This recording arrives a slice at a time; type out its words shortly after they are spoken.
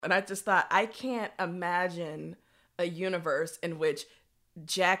And I just thought, I can't imagine a universe in which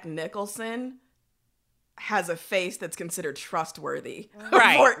Jack Nicholson has a face that's considered trustworthy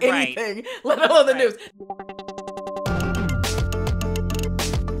for anything, let alone the news.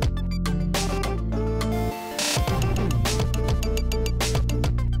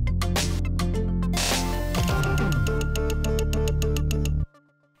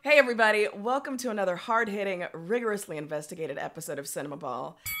 Hey everybody, welcome to another hard-hitting, rigorously investigated episode of Cinema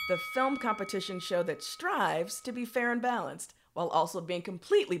Ball, the film competition show that strives to be fair and balanced, while also being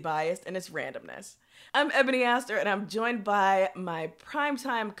completely biased in its randomness. I'm Ebony Astor, and I'm joined by my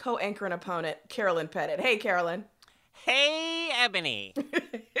primetime co-anchor and opponent, Carolyn Pettit. Hey, Carolyn. Hey, Ebony.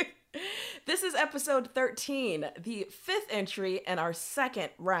 This is episode 13, the fifth entry in our second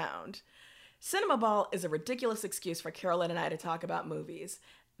round. Cinema Ball is a ridiculous excuse for Carolyn and I to talk about movies.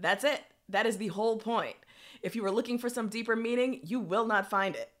 That's it. That is the whole point. If you were looking for some deeper meaning, you will not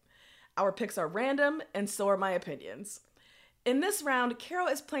find it. Our picks are random, and so are my opinions. In this round, Carol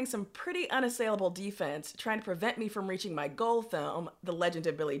is playing some pretty unassailable defense, trying to prevent me from reaching my goal film, The Legend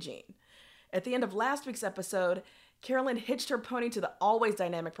of Billie Jean. At the end of last week's episode, Carolyn hitched her pony to the always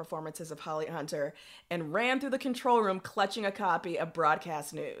dynamic performances of Holly Hunter and ran through the control room clutching a copy of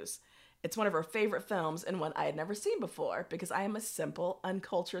Broadcast News. It's one of her favorite films and one I had never seen before because I am a simple,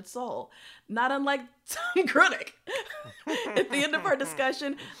 uncultured soul, not unlike Tom Grunick. At the end of our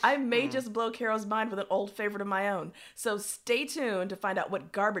discussion, I may just blow Carol's mind with an old favorite of my own. So stay tuned to find out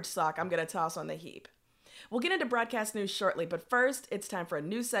what garbage sock I'm going to toss on the heap. We'll get into Broadcast News shortly, but first, it's time for a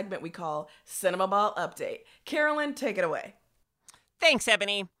new segment we call Cinema Ball Update. Carolyn, take it away. Thanks,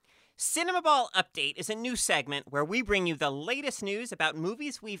 Ebony. Cinema Ball Update is a new segment where we bring you the latest news about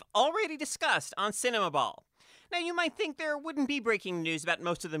movies we've already discussed on Cinema Ball. Now, you might think there wouldn't be breaking news about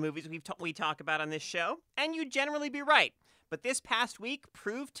most of the movies we talk about on this show, and you'd generally be right. But this past week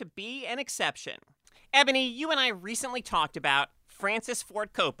proved to be an exception. Ebony, you and I recently talked about Francis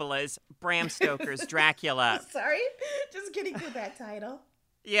Ford Coppola's Bram Stoker's Dracula. Sorry, just getting to that title.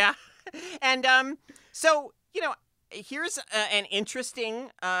 Yeah, and so, here's an interesting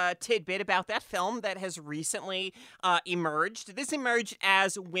tidbit about that film that has recently emerged. This emerged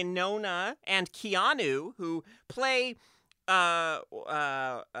as Winona and Keanu, who play a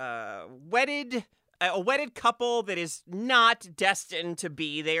wedded couple that is not destined to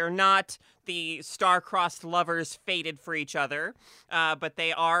be. They are not the star-crossed lovers fated for each other, but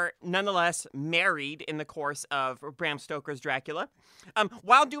they are nonetheless married in the course of Bram Stoker's Dracula.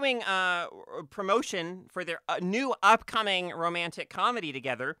 While doing promotion for their new upcoming romantic comedy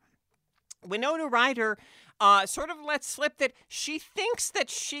together, Winona Ryder sort of lets slip that she thinks that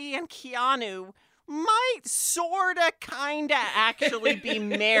she and Keanu might sorta kinda actually be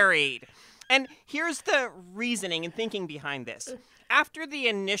married. And here's the reasoning and thinking behind this. After the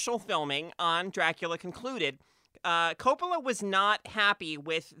initial filming on Dracula concluded, Coppola was not happy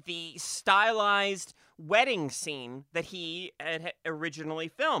with the stylized wedding scene that he had originally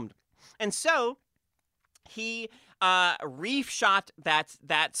filmed. And so he reshot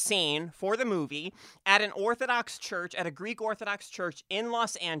that scene for the movie at an Orthodox church, at a Greek Orthodox church in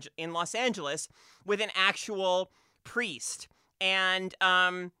Los Angeles with an actual priest. And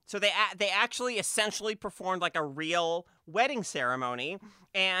so they actually essentially performed like a real wedding ceremony,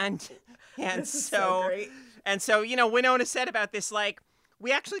 and so great. And so Winona said about this, like,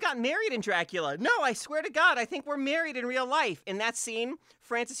 we actually got married in Dracula. No, I swear to God, I think we're married in real life. In that scene,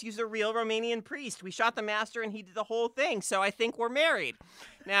 Francis used a real Romanian priest. We shot the master and he did the whole thing, so I think we're married.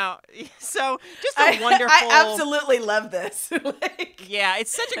 Now, so just a wonderful... I absolutely love this. Yeah,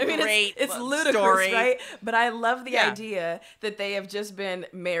 it's such a great it's ludicrous, story. Right? But I love the idea that they have just been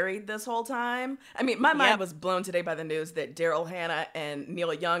married this whole time. I mean, my mind was blown today by the news that Daryl Hannah and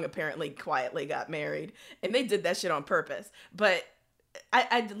Neil Young apparently quietly got married. And they did that shit on purpose. But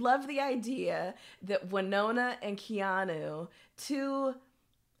I love the idea that Winona and Keanu,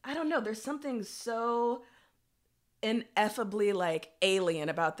 I don't know, there's something so ineffably like alien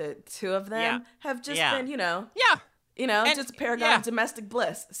about the two of them. Have just been, just a paragon of domestic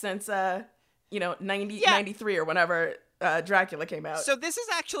bliss since 93 or whenever Dracula came out. So this is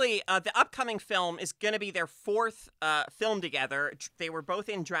actually the upcoming film is going to be their fourth film together. They were both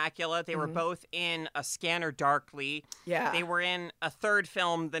in Dracula. They were both in A Scanner Darkly. Yeah. They were in a third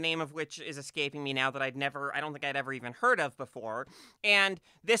film, the name of which is escaping me now, that I don't think I'd ever even heard of before. And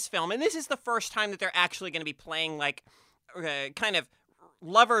this film, and this is the first time that they're actually going to be playing like kind of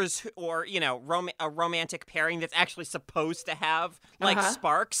lovers or, a romantic pairing that's actually supposed to have, like,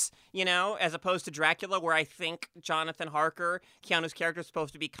 sparks, as opposed to Dracula, where I think Jonathan Harker, Keanu's character, is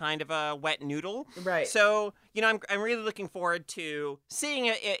supposed to be kind of a wet noodle. Right. So, I'm really looking forward to seeing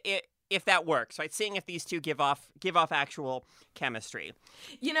it if that works, right? Seeing if these two give off actual chemistry.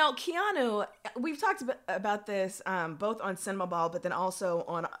 Keanu, we've talked about this both on Cinema Ball, but then also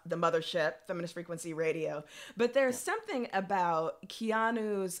on the Mothership, Feminist Frequency Radio. But there's something about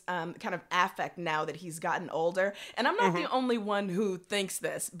Keanu's kind of affect now that he's gotten older. And I'm not the only one who thinks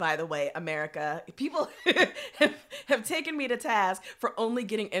this, by the way, America. People have taken me to task for only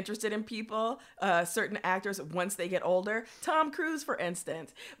getting interested in people, certain actors, once they get older. Tom Cruise, for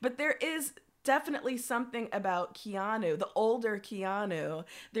instance. But there is definitely something about Keanu, the older Keanu.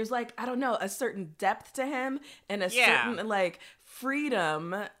 There's like, I don't know, a certain depth to him and a certain like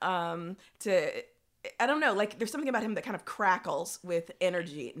freedom to, I don't know, like there's something about him that kind of crackles with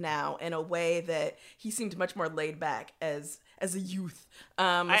energy now in a way that he seemed much more laid back as a youth.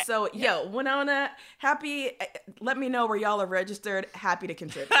 Winona, happy, let me know where y'all are registered. Happy to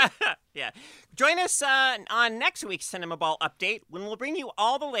contribute. Yeah. Join us on next week's Cinema Ball update when we'll bring you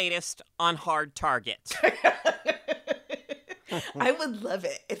all the latest on Hard Target. I would love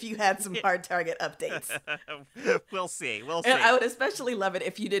it if you had some Hard Target updates. We'll see. And I would especially love it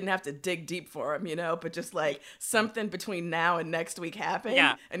if you didn't have to dig deep for them, but just like something between now and next week happened.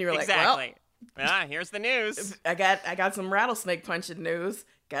 Yeah, and you were like, exactly. Well, here's the news. I got some rattlesnake punching news.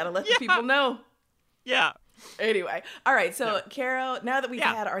 Gotta let the people know. Yeah. Anyway, all right. So, Caro, now that we've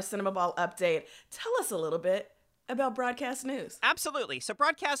had our Cinema Ball update, tell us a little bit about Broadcast News. Absolutely. So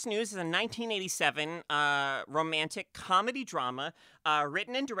Broadcast News is a 1987 romantic comedy drama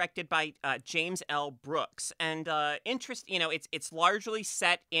written and directed by James L. Brooks. And it's largely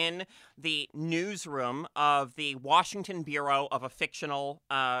set in the newsroom of the Washington Bureau of a fictional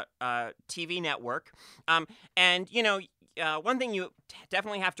TV network. One thing you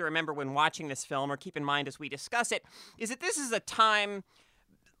definitely have to remember when watching this film, or keep in mind as we discuss it, is that this is a time,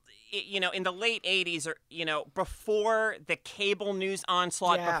 in the late 80s, or, before the cable news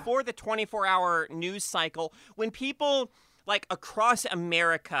onslaught, before the 24-hour news cycle, when people, like, across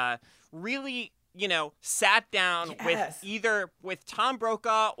America really, sat down with Tom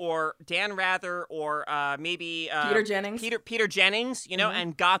Brokaw or Dan Rather or maybe Peter Jennings. Peter Jennings,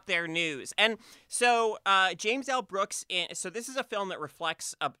 and got their news. And so James L. Brooks, so this is a film that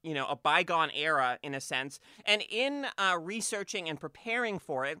reflects a bygone era in a sense. And in researching and preparing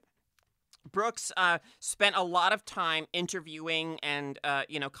for it, Brooks spent a lot of time interviewing and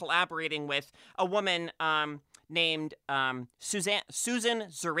collaborating with a woman named Susan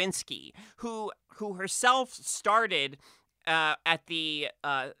Zirinsky, who herself started at the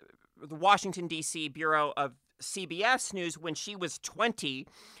Washington, D.C. Bureau of CBS News when she was 20,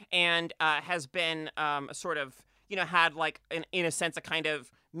 and has been sort of, had like, in a sense, a kind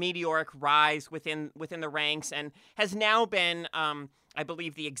of meteoric rise within the ranks, and has now been, I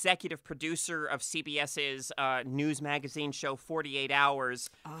believe, the executive producer of CBS's news magazine show 48 Hours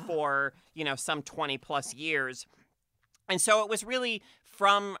for, some 20 plus years. And so it was really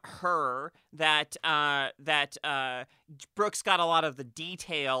from her that Brooks got a lot of the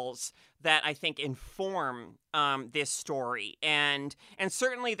details that I think inform this story, and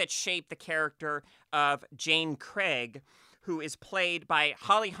certainly that shape the character of Jane Craig, who is played by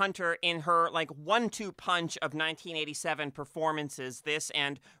Holly Hunter in her, like, 1-2 punch of 1987 performances, this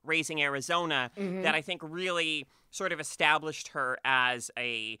and Raising Arizona, that I think really sort of established her as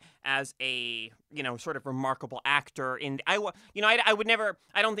a sort of remarkable actor. I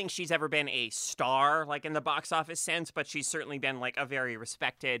don't think she's ever been a star, like, in the box office sense, but she's certainly been, like, a very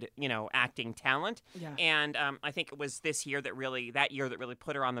respected, acting talent. Yeah. And I think it was that year that really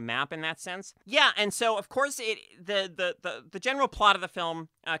put her on the map in that sense. Yeah, and so of course the general plot of the film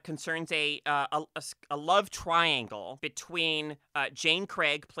concerns a love triangle between Jane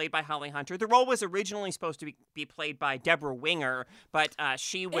Craig, played by Holly Hunter. The role was originally supposed to be played by Deborah Winger, but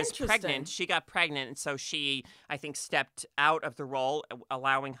she was pregnant. She got pregnant, and so she, I think, stepped out of the role,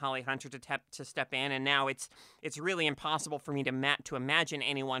 allowing Holly Hunter to step in. And now it's really impossible for me to imagine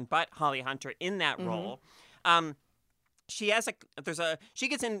anyone but Holly Hunter in that role. She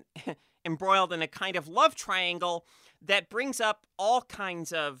gets embroiled in a kind of love triangle that brings up all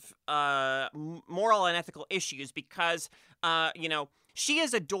kinds of moral and ethical issues because, she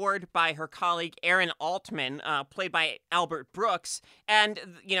is adored by her colleague Aaron Altman, played by Albert Brooks, and,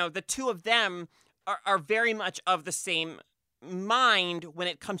 the two of them are very much of the same mind when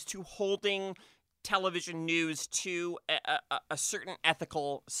it comes to holding television news to a certain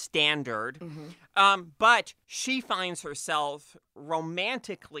ethical standard. Mm-hmm. But she finds herself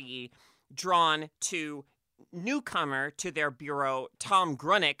romantically drawn to newcomer to their bureau, Tom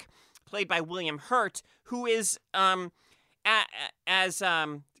Grunick, played by William Hurt, who is, as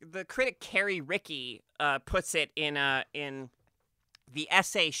the critic Carrie Rickey puts it in the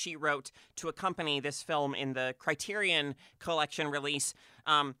essay she wrote to accompany this film in the Criterion Collection release.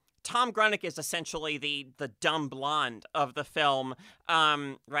 Tom Grunick is essentially the dumb blonde of the film,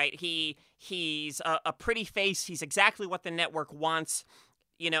 right? He's a pretty face. He's exactly what the network wants,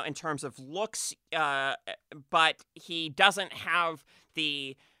 in terms of looks, but he doesn't have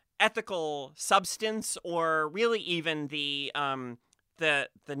the ethical substance or really even the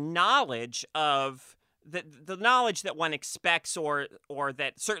knowledge of the knowledge that one expects, or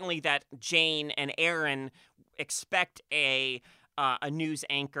that certainly that Jane and Aaron expect a news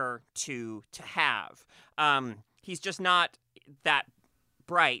anchor to have. He's just not that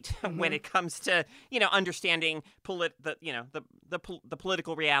bright when it comes to understanding the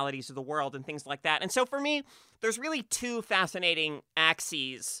political realities of the world and things like that. And so for me, there's really two fascinating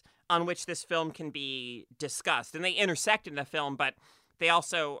axes on which this film can be discussed, and they intersect in the film, but they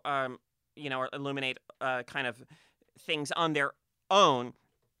also illuminate kind of things on their own.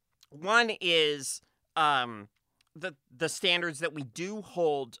 One is the standards that we do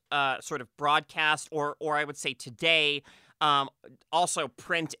hold sort of broadcast, or I would say today, also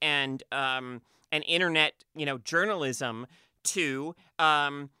print and internet journalism to.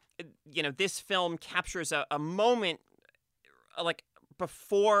 This film captures a moment like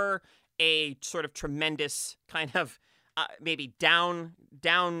before a sort of tremendous kind of maybe down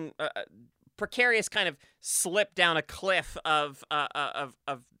precarious kind of slip down a cliff of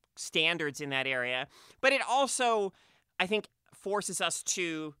standards in that area. But it also, I think, forces us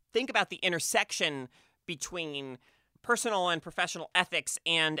to think about the intersection between personal and professional ethics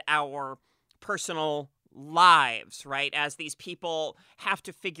and our personal lives, right? As these people have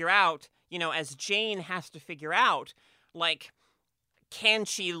to figure out, as Jane has to figure out, like, can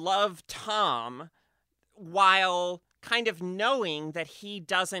she love Tom while kind of knowing that he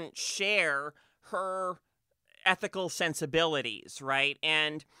doesn't share her ethical sensibilities, right?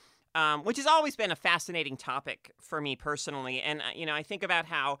 And which has always been a fascinating topic for me personally. And, I think about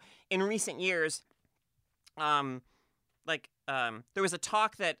how in recent years, there was a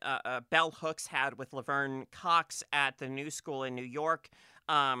talk that Bell Hooks had with Laverne Cox at the New School in New York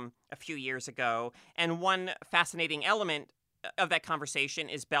a few years ago. And one fascinating element of that conversation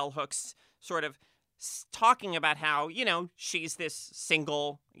is Bell Hooks sort of talking about how, she's this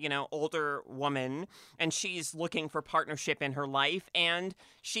single, older woman, and she's looking for partnership in her life. And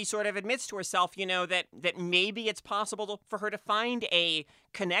she sort of admits to herself, that maybe it's possible for her to find a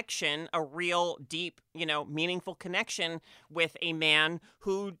connection, a real deep, meaningful connection with a man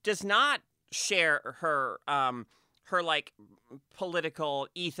who does not share her like political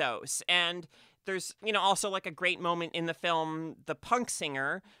ethos. And there's, also like a great moment in the film, The Punk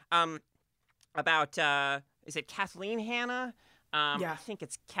Singer, about, is it Kathleen Hanna? Yeah. I think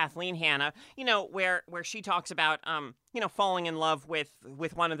it's Kathleen Hanna, where she talks about, falling in love with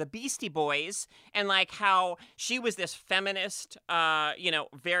one of the Beastie Boys, and like how she was this feminist,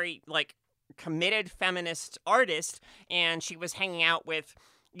 very like committed feminist artist, and she was hanging out with,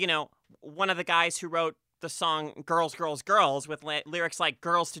 one of the guys who wrote the song Girls, Girls, Girls, with lyrics like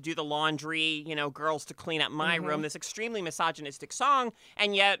girls to do the laundry, girls to clean up my room, this extremely misogynistic song,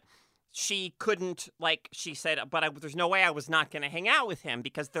 and yet she couldn't, like she said, but there's no way I was not going to hang out with him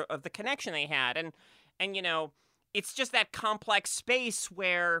because of the connection they had. And it's just that complex space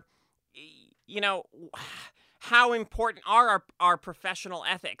where, how important are our professional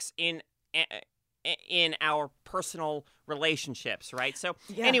ethics in our personal relationships, right? So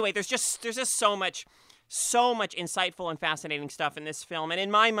anyway, there's just so much insightful and fascinating stuff in this film. And in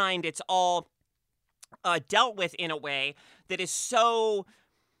my mind, it's all dealt with in a way that is so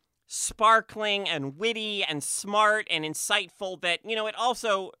sparkling and witty and smart and insightful that, it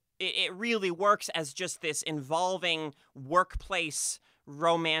also, it really works as just this involving workplace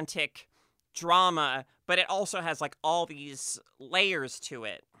romantic drama, but it also has like all these layers to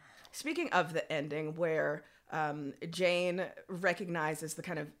it. Speaking of the ending where Jane recognizes the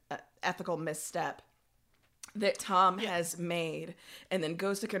kind of ethical misstep that Tom has made and then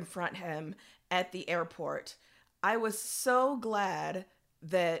goes to confront him at the airport, I was so glad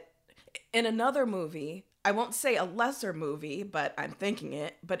that in another movie, I won't say a lesser movie, but I'm thinking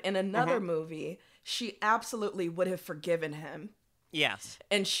it, but in another movie, she absolutely would have forgiven him Yes.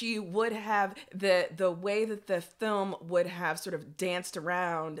 And she would have the way that the film would have sort of danced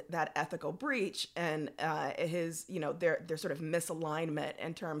around that ethical breach and his, their sort of misalignment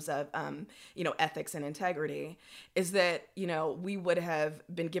in terms of ethics and integrity, is that we would have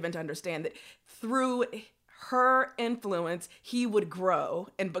been given to understand that through her influence, he would grow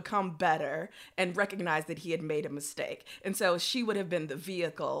and become better and recognize that he had made a mistake. And so she would have been the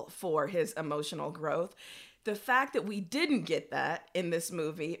vehicle for his emotional growth. The fact that we didn't get that in this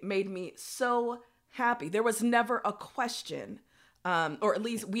movie made me so happy. There was never a question, or at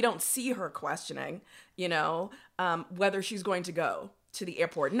least we don't see her questioning, whether she's going to go to the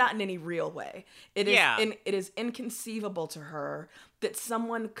airport, not in any real way. It is inconceivable to her that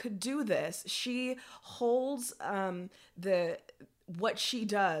someone could do this. She holds what she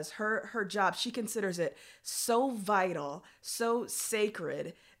does, her job, she considers it so vital, so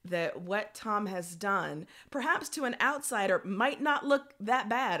sacred, that what Tom has done, perhaps to an outsider, might not look that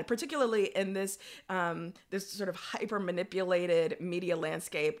bad, particularly in this this sort of hyper manipulated media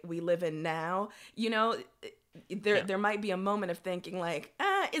landscape we live in now. There might be a moment of thinking like,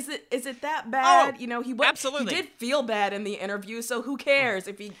 is it that bad? Absolutely. He did feel bad in the interview, so who cares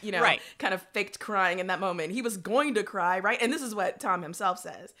if he, right. kind of faked crying in that moment. He was going to cry, right? And this is what Tom himself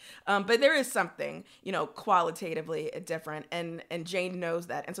says. But there is something, qualitatively different, and Jane knows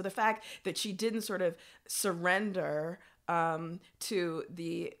that. And so the fact that she didn't sort of surrender to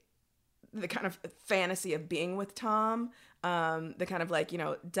the kind of fantasy of being with Tom, the kind of like,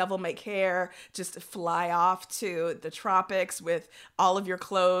 devil may care, just fly off to the tropics with all of your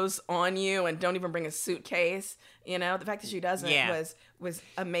clothes on you and don't even bring a suitcase. The fact that she doesn't was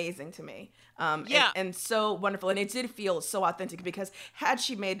amazing to me. And so wonderful. And it did feel so authentic, because had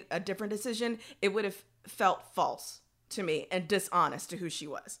she made a different decision, it would have felt false to me and dishonest to who she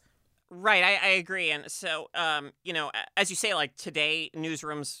was. Right. I agree. And so, as you say, like today,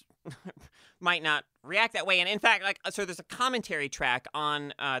 newsrooms might not react that way. And in fact, so there's a commentary track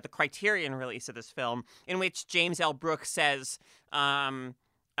on the Criterion release of this film in which James L. Brooks says there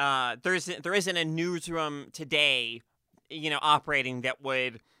isn't a newsroom today, operating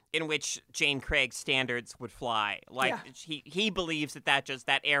in which Jane Craig's standards would fly. He believes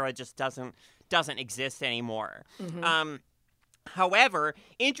that era just doesn't exist anymore. Mm-hmm. However,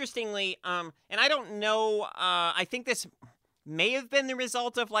 interestingly, and I don't know, I think this may have been the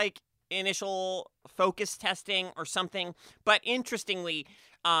result of initial focus testing or something, but interestingly,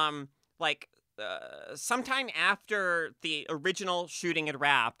 sometime after the original shooting had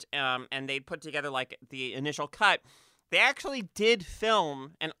wrapped, and they'd put together the initial cut, they actually did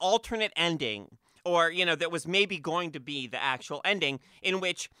film an alternate ending, or that was maybe going to be the actual ending, in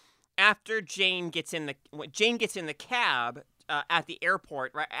which after Jane gets in the cab at the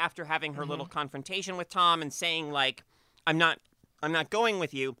airport, right after having her little confrontation with Tom and saying I'm not going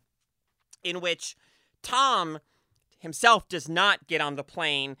with you, in which Tom himself does not get on the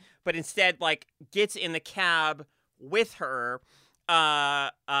plane, but instead gets in the cab with her, as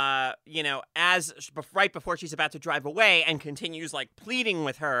right before she's about to drive away, and continues pleading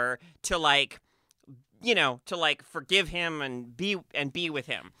with her to forgive him and be with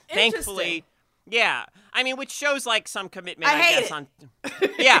him. Thankfully. Yeah, I mean, which shows some commitment, I guess.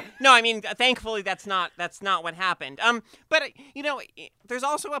 Yeah, no, I mean, thankfully that's not what happened. But there's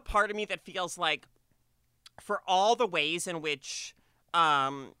also a part of me that feels like, for all the ways in which,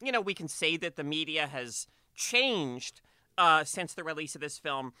 we can say that the media has changed since the release of this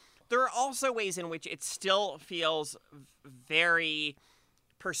film, there are also ways in which it still feels very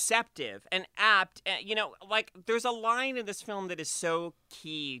perceptive and apt. There's a line in this film that is so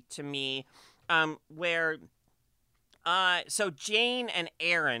key to me. Where so Jane and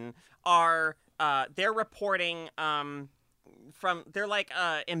Aaron are they're reporting they're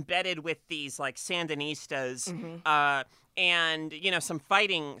embedded with these Sandinistas, and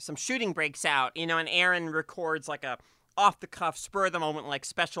some shooting breaks out, and Aaron records a off the cuff, spur of the moment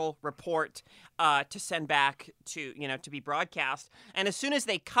special report to send back to to be broadcast. And as soon as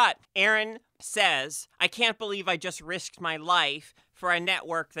they cut, Aaron says, "I can't believe I just risked my life for a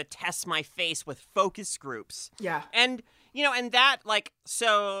network that tests my face with focus groups." Yeah. And and that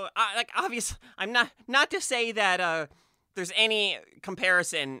obviously, I'm not to say that there's any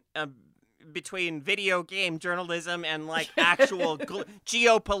comparison between video game journalism and actual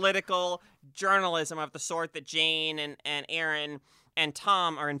geopolitical journalism of the sort that Jane and Aaron and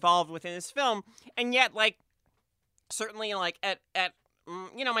Tom are involved with in this film. And yet certainly at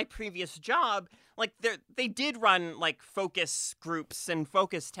my previous job, they did run focus groups and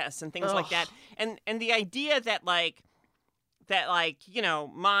focus tests and things like that. And the idea that my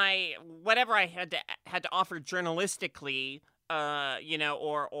whatever I had to offer journalistically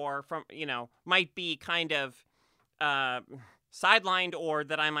or from, might be kind of sidelined, or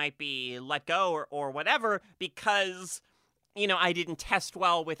that I might be let go or whatever because, I didn't test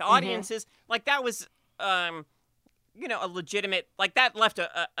well with audiences. Like that was, a legitimate, like that left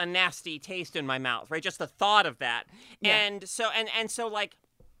a nasty taste in my mouth, right? Just the thought of that. Yeah. And so like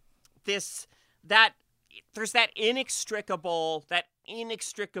there's that inextricable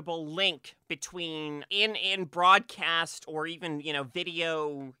link between in broadcast or even,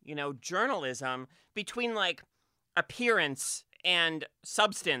 video, journalism, between like appearance and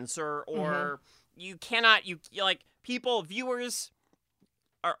substance or you cannot, like viewers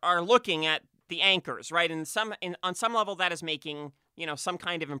are looking at the anchors, right? And on some level that is making, some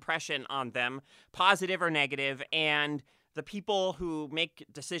kind of impression on them, positive or negative, and the people who make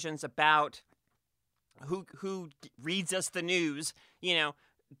decisions about who reads us the news,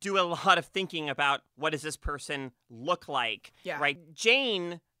 do a lot of thinking about what does this person look like, right?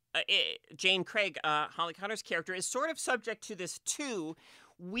 Jane Craig, Holly Hunter's character, is sort of subject to this too.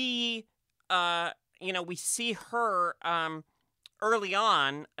 We see her early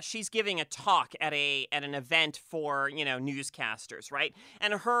on. She's giving a talk at an event for newscasters, right?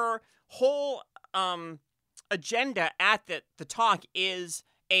 And her whole agenda at the talk is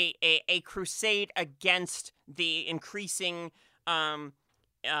a crusade against the increasing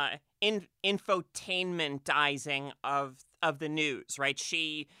infotainmentizing of the news, right?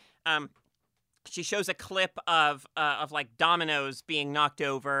 She shows a clip of like dominoes being knocked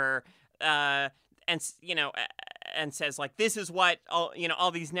over, and says like, this is what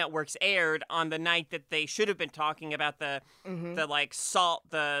all these networks aired on the night that they should have been talking about the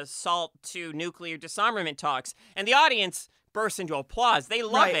SALT to nuclear disarmament talks, and the audience bursts into applause. They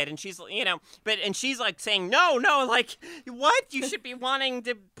love it, and she's she's like saying no, like what? You should be wanting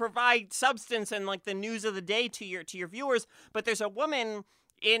to provide substance and like the news of the day to your viewers. But there's a woman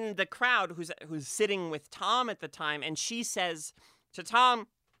in the crowd who's sitting with Tom at the time, and she says to Tom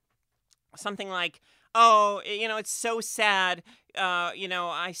something like, "Oh, it's so sad.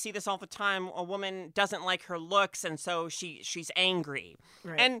 I see this all the time. A woman doesn't like her looks, and so she's angry."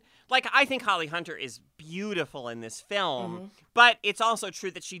 Right. And like, I think Holly Hunter is beautiful in this film, but it's also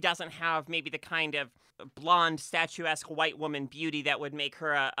true that she doesn't have maybe the kind of blonde, statuesque white woman beauty that would make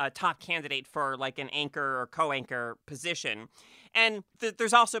her a top candidate for like an anchor or co-anchor position. And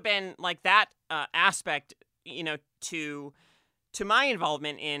there's also been like that aspect, to my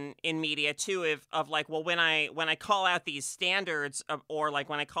involvement in media too, of like, well, when I call out these standards or like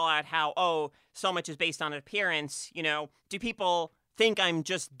when I call out how, so much is based on appearance, do people think I'm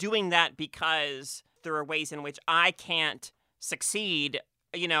just doing that because there are ways in which I can't succeed,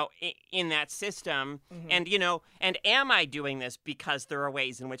 in that system, and am I doing this because there are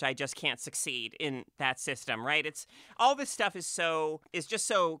ways in which I just can't succeed in that system, right? It's all this stuff is just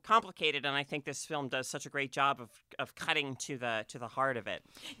so complicated, and I think this film does such a great job of cutting to the heart of it.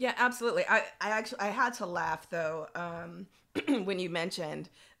 Yeah, absolutely. I had to laugh though when you mentioned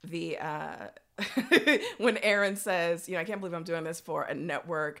the when Aaron says, I can't believe I'm doing this for a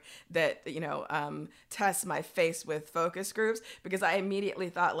network that, tests my face with focus groups, because I immediately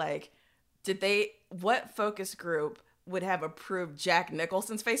thought like, what focus group would have approved Jack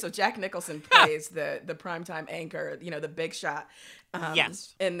Nicholson's face? So Jack Nicholson plays the primetime anchor, the big shot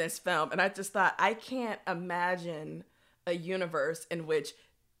in this film. And I just thought, I can't imagine a universe in which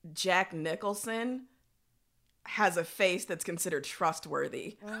Jack Nicholson has a face that's considered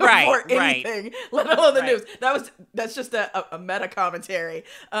trustworthy for anything, let alone the news. That's just a meta commentary.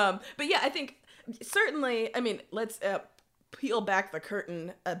 But yeah, I think certainly, let's peel back the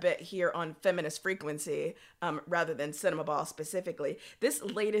curtain a bit here on Feminist Frequency, rather than Cinema Ball specifically. This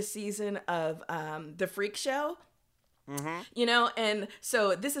latest season of The Freak Show, and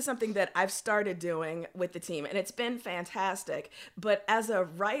so this is something that I've started doing with the team, and it's been fantastic. But as a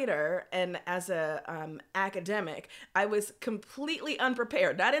writer and as a academic, I was completely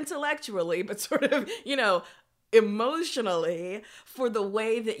unprepared, not intellectually, but sort of, emotionally, for the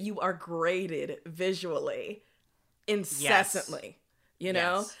way that you are graded visually incessantly,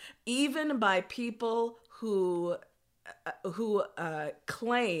 even by people who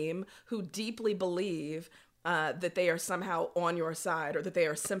claim, who deeply believe that they are somehow on your side, or that they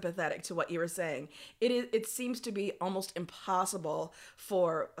are sympathetic to what you are saying. It seems to be almost impossible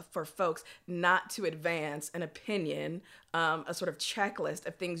for folks not to advance an opinion, a sort of checklist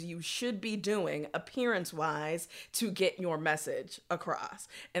of things you should be doing appearance-wise to get your message across.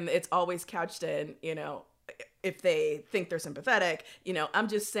 And it's always couched in, if they think they're sympathetic, I'm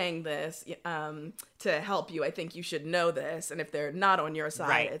just saying this to help you. I think you should know this. And if they're not on your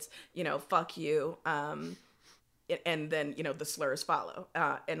side, it's, fuck you. and then, you know, the slurs follow,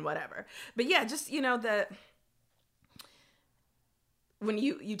 and whatever. But yeah, just, you know, when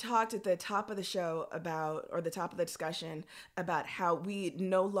you talked at the top of the show about, or the top of the discussion about how we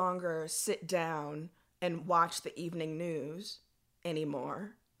no longer sit down and watch the evening news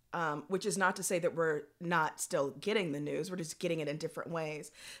anymore, which is not to say that we're not still getting the news. We're just getting it in different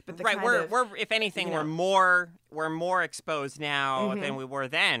ways. But the right, we're if anything, you know, we're more exposed now than we were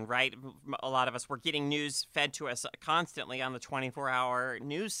then, right? A lot of us were getting news fed to us constantly on the 24-hour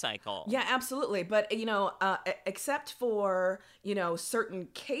news cycle. Yeah, absolutely. But, you know, except for, you know, certain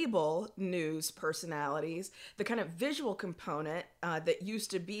cable news personalities, the kind of visual component that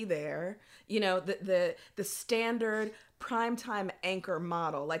used to be there, you know, the standard primetime anchor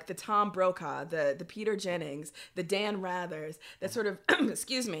model, like the Tom Brokaw, the Peter Jennings, the Dan Rathers, that sort of,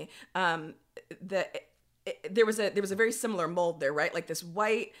 excuse me, there was a very similar mold there, right? Like this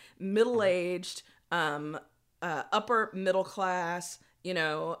white, middle-aged, upper middle class, you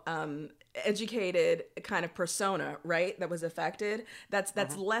know, educated kind of persona, right? That was affected.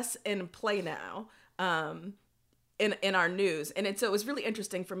 That's less in play now. In our news. And so it was really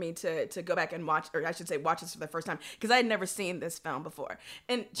interesting for me to go back and watch, or I should say watch this for the first time, because I had never seen this film before.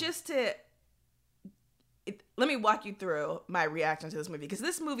 And just let me walk you through my reaction to this movie, because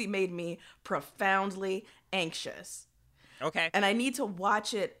this movie made me profoundly anxious. Okay. And I need to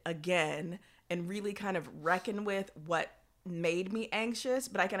watch it again and really kind of reckon with what made me anxious,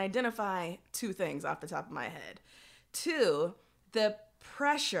 but I can identify two things off the top of my head. Two, the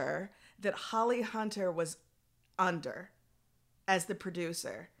pressure that Holly Hunter was under as the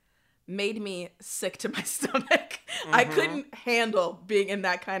producer made me sick to my stomach. I couldn't handle being in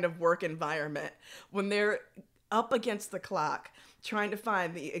that kind of work environment when they're up against the clock trying to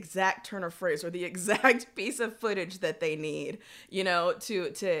find the exact turn of phrase or the exact piece of footage that they need, you know,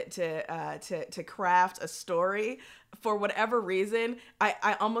 to craft a story. For whatever reason,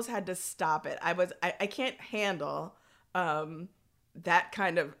 I almost had to stop it. I can't handle that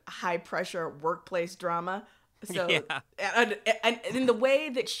kind of high pressure workplace drama. So, yeah. and in the way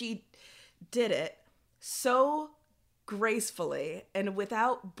that she did it so gracefully and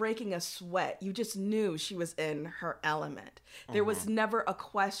without breaking a sweat, you just knew she was in her element. There was never a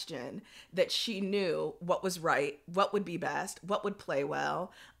question that she knew what was right, what would be best, what would play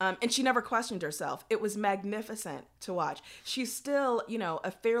well. And she never questioned herself. It was magnificent to watch. She's still, you know,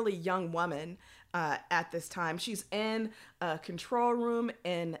 a fairly young woman at this time. She's in a control room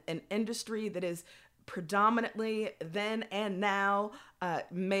in an industry that is predominantly then and now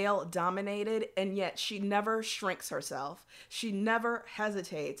male dominated, and yet she never shrinks herself. She never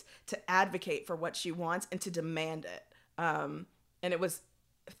hesitates to advocate for what she wants and to demand it. And it was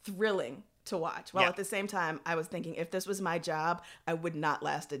thrilling to watch. While at the same time, I was thinking, if this was my job, I would not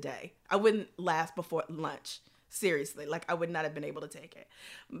last a day. I wouldn't last before lunch. Seriously, like I would not have been able to take it.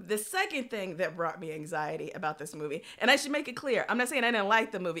 The second thing that brought me anxiety about this movie, and I should make it clear, I'm not saying I didn't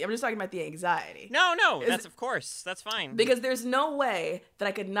like the movie, I'm just talking about the anxiety. No, that's of course, that's fine. Because there's no way that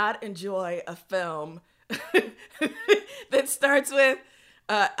I could not enjoy a film that starts with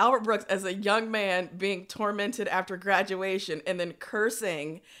Albert Brooks as a young man being tormented after graduation and then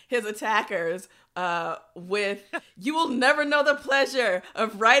cursing his attackers with, "You will never know the pleasure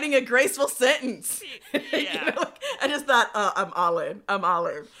of writing a graceful sentence." Yeah. You know, like, I just thought, I'm all in.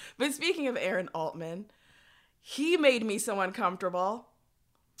 But speaking of Aaron Altman, he made me so uncomfortable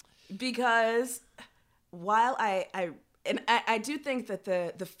because while I do think that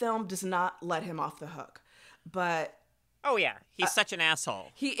the film does not let him off the hook, but oh yeah, he's such an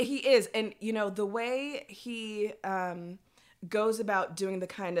asshole. He is, and you know the way he goes about doing the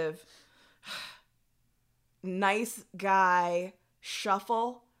kind of nice guy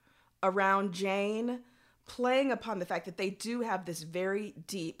shuffle around Jane, playing upon the fact that they do have this very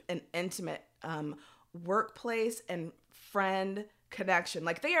deep and intimate workplace and friend connection.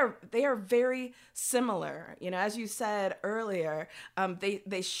 Like they are very similar. You know, as you said earlier,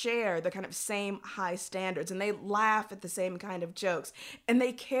 they share the kind of same high standards, and they laugh at the same kind of jokes, and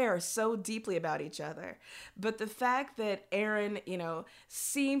they care so deeply about each other. But the fact that Aaron, you know,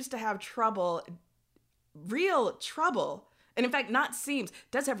 seems to have real trouble, and in fact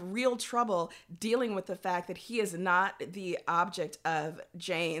does have real trouble dealing with the fact that he is not the object of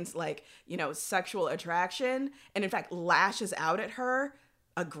Jane's, like, you know, sexual attraction, and in fact lashes out at her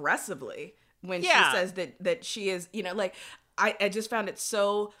aggressively when she says that she is, you know, like, I just found it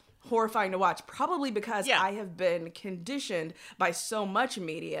so horrifying to watch, probably because Yeah. I have been conditioned by so much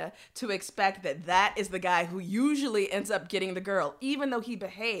media to expect that that is the guy who usually ends up getting the girl, even though he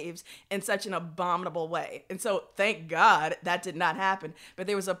behaves in such an abominable way. And so thank God that did not happen. But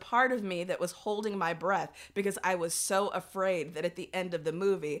there was a part of me that was holding my breath because I was so afraid that at the end of the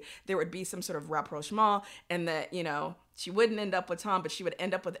movie there would be some sort of rapprochement, and that, you know, she wouldn't end up with Tom, but she would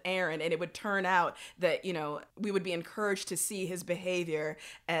end up with Aaron, and it would turn out that, you know, we would be encouraged to see his behavior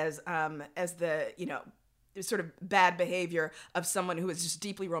as the, you know, sort of bad behavior of someone who is just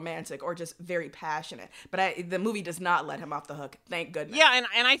deeply romantic or just very passionate. But the movie does not let him off the hook, thank goodness. Yeah,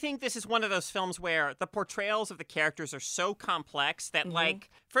 and I think this is one of those films where the portrayals of the characters are so complex that,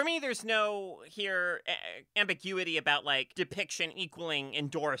 like, for me, there's no ambiguity about, like, depiction equaling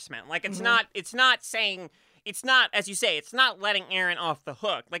endorsement. Like, it's not saying... It's not, as you say, it's not letting Aaron off the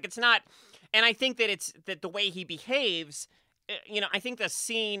hook. Like, it's not, and I think that it's, that the way he behaves, you know, I think the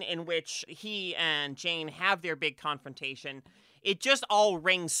scene in which he and Jane have their big confrontation, it just all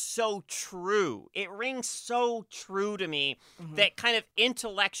rings so true. It rings so true to me, that kind of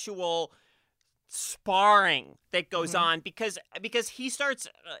intellectual sparring that goes on, because he starts,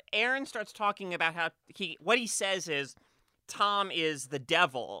 Aaron starts talking about how what he says is, Tom is the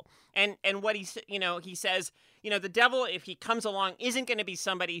devil. And what he says, you know, the devil, if he comes along, isn't going to be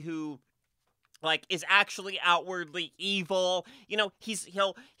somebody who, like, is actually outwardly evil. You know,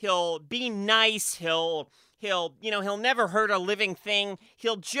 he'll be nice. He'll never hurt a living thing.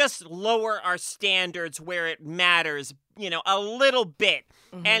 He'll just lower our standards where it matters, you know, a little bit.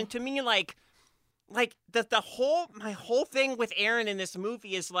 And to me, like my whole thing with Aaron in this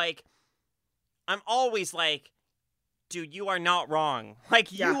movie is, like, I'm always like, dude, you are not wrong.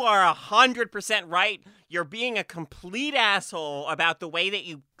 Like, you are 100% right. You're being a complete asshole about the way that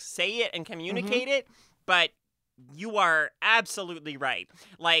you say it and communicate it, but you are absolutely right.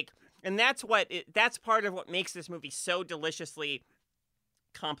 Like, and that's part of what makes this movie so deliciously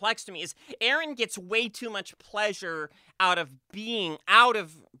complex to me, is Aaron gets way too much pleasure out of being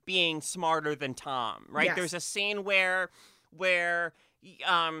smarter than Tom, right? Yes. There's a scene where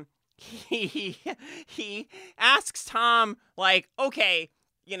he asks Tom, like, okay,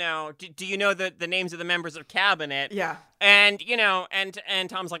 you know, do you know the names of the members of Cabinet? Yeah. And, you know, and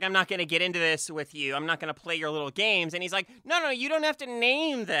Tom's like, I'm not going to get into this with you. I'm not going to play your little games. And he's like, no, you don't have to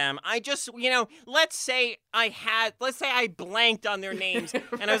name them. I just, you know, let's say I blanked on their names.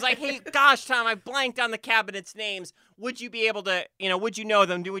 And I was like, hey, gosh, Tom, I blanked on the Cabinet's names. Would you be able to, you know, would you know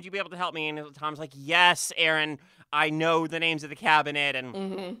them? Would you be able to help me? And Tom's like, yes, Aaron, I know the names of the Cabinet.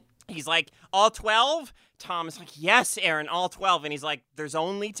 And he's like, all 12? Tom's like, yes, Aaron, all 12. And he's like, there's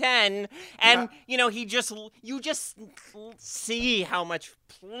only 10. And, you know, you just see how much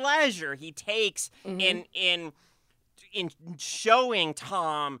pleasure he takes in showing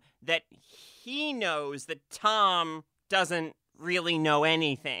Tom that he knows that Tom doesn't really know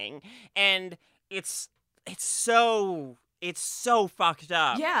anything. And it's so fucked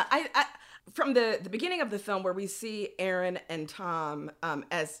up. Yeah, I from the beginning of the film, where we see Aaron and Tom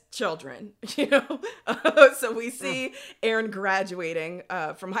as children, you know, so we see Aaron graduating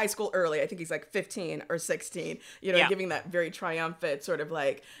from high school early. I think he's like 15 or 16, you know, giving that very triumphant sort of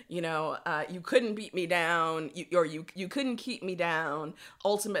like, you know, you couldn't beat me down, you couldn't keep me down.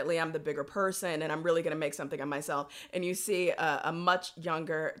 Ultimately, I'm the bigger person, and I'm really going to make something of myself. And you see a much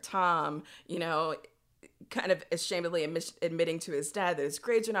younger Tom, you know, kind of ashamedly admitting to his dad that his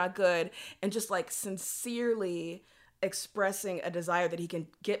grades are not good, and just like sincerely expressing a desire that he can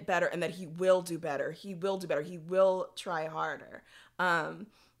get better and that he will do better. He will do better. He will try harder.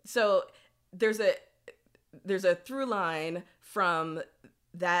 So there's a through line from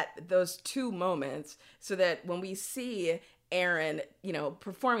those two moments, so that when we see Aaron, you know,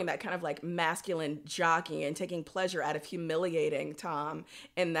 performing that kind of like masculine jockeying and taking pleasure out of humiliating Tom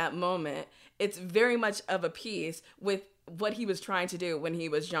in that moment, it's very much of a piece with what he was trying to do when he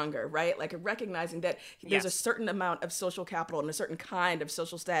was younger, right? Like recognizing that there's a certain amount of social capital and a certain kind of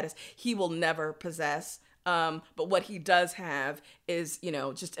social status he will never possess. But what he does have is, you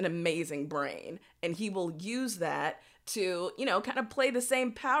know, just an amazing brain, and he will use that to, you know, kind of play the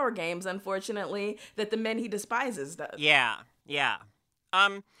same power games, unfortunately, that the men he despises does. Yeah.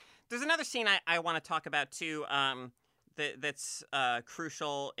 There's another scene I want to talk about too, that's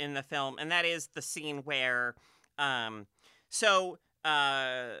crucial in the film, and that is the scene where,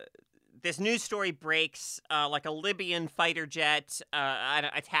 this news story breaks, like a Libyan fighter jet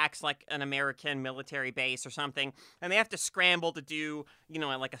attacks like an American military base or something, and they have to scramble to do, you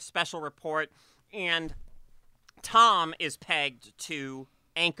know, like a special report, and Tom is pegged to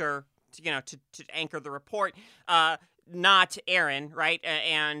anchor, to anchor the report. not Aaron, right?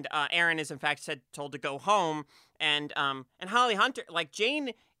 And Aaron is in fact told to go home, and Holly Hunter, like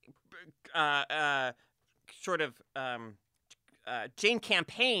Jane, sort of Jane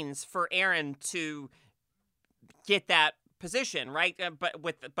campaigns for Aaron to get that position, right?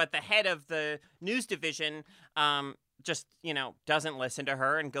 But the head of the news division just doesn't listen to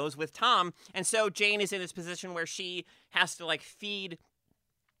her and goes with Tom, and so Jane is in this position where she has to like feed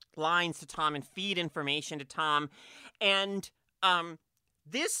lines to Tom and feed information to Tom, and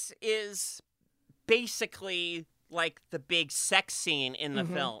this is basically like the big sex scene in the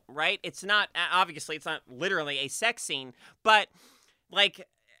film, right? It's not, obviously it's not literally a sex scene, but like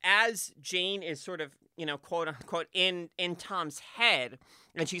as Jane is sort of, quote unquote in Tom's head,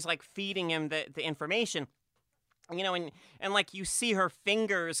 and she's like feeding him the information, and like you see her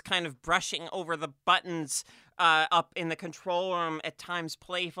fingers kind of brushing over the buttons up in the control room at times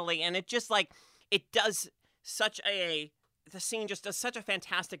playfully, and it just like, it does the scene just does such a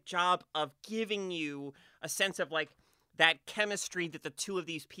fantastic job of giving you a sense of like that chemistry that the two of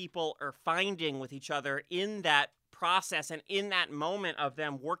these people are finding with each other in that process and in that moment of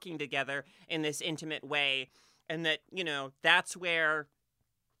them working together in this intimate way. And that, that's where,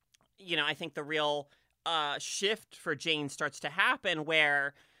 I think the real shift for Jane starts to happen,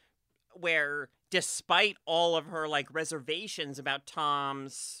 where despite all of her like reservations about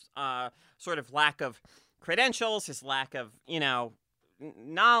Tom's sort of lack of credentials, his lack of,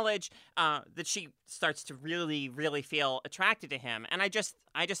 knowledge, that she starts to really, really feel attracted to him. And I just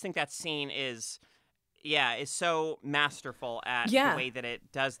think that scene is so masterful at the way that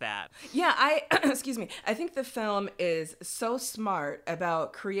it does that. Yeah, excuse me. I think the film is so smart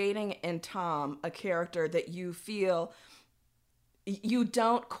about creating in Tom a character that you feel you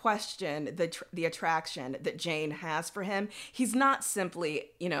don't question the attraction that Jane has for him. He's not simply,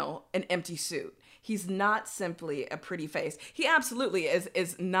 an empty suit. He's not simply a pretty face. He absolutely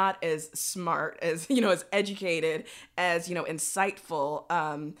is not as smart as, as educated, as,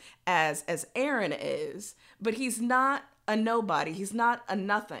 insightful as Aaron is, but he's not a nobody. He's not a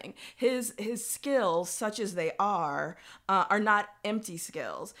nothing. His skills, such as they are not empty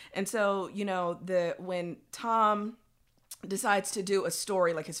skills. And so, when Tom decides to do a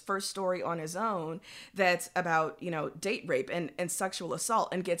story, like his first story on his own, that's about, date rape and sexual assault,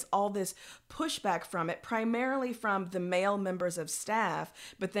 and gets all this pushback from it, primarily from the male members of staff,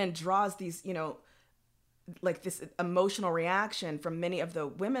 but then draws these, like this emotional reaction from many of the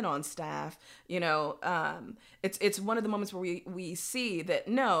women on staff, it's one of the moments where we see that,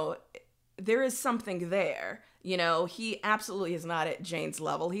 no, there is something there. He absolutely is not at Jane's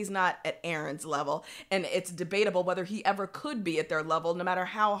level. He's not at Aaron's level. And it's debatable whether he ever could be at their level, no matter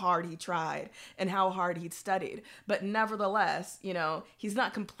how hard he tried and how hard he'd studied. But nevertheless, he's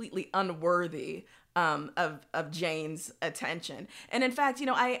not completely unworthy of Jane's attention. And in fact,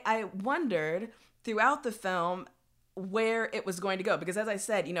 I wondered throughout the film where it was going to go, because as I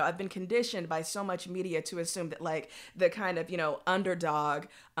said, I've been conditioned by so much media to assume that like the kind of, underdog,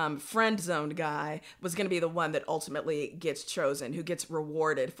 friend zoned guy was going to be the one that ultimately gets chosen, who gets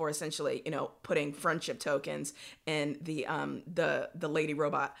rewarded for essentially, putting friendship tokens in the lady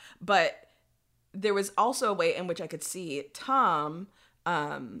robot. But there was also a way in which I could see Tom,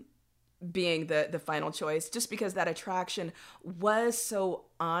 being the final choice, just because that attraction was so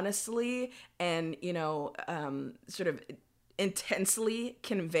honestly and, sort of intensely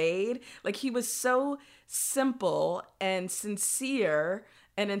conveyed. Like, he was so simple and sincere,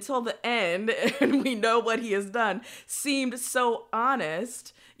 and until the end, and we know what he has done, seemed so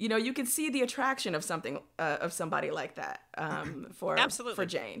honest. You can see the attraction of somebody like that, Absolutely. for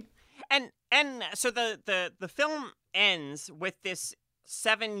Jane. And so the film ends with this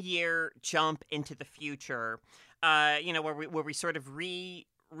 7-year jump into the future, where we sort of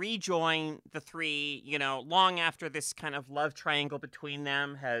rejoin the three, long after this kind of love triangle between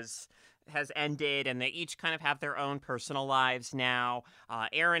them has ended, and they each kind of have their own personal lives now.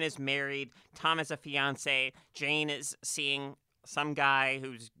 Aaron is married, Tom has a fiance, Jane is seeing some guy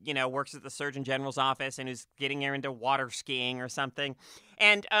who's, works at the Surgeon General's office and who's getting her into water skiing or something.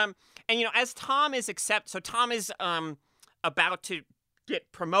 And as Tom is Tom is about to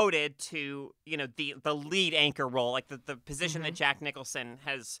get promoted to, the lead anchor role, like the position that Jack Nicholson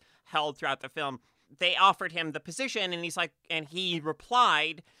has held throughout the film. They offered him the position, and he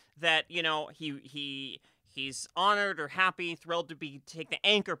replied that, he's honored or happy, thrilled to take the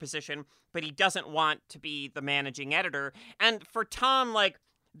anchor position, but he doesn't want to be the managing editor. And for Tom, like,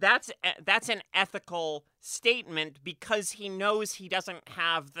 that's an ethical statement, because he knows he doesn't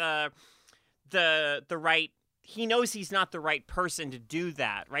have the right he knows he's not the right person to do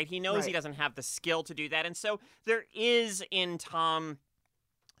that, right? He knows he Right. doesn't have the skill to do that. And so there is in Tom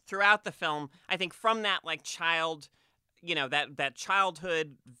throughout the film, I think from that like child, that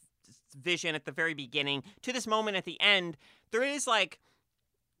childhood vision at the very beginning to this moment at the end, there is like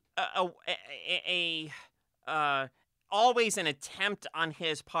a always an attempt on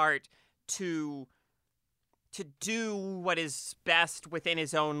his part to do what is best within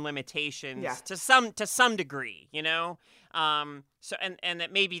his own limitations Yeah. to some degree, so and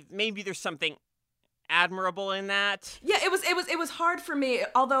that maybe there's something admirable in that. Yeah, it was hard for me,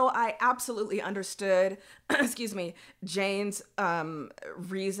 although I absolutely understood, excuse me, Jane's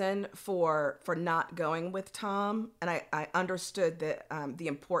reason for not going with Tom, and I understood that the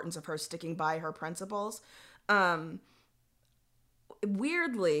importance of her sticking by her principles.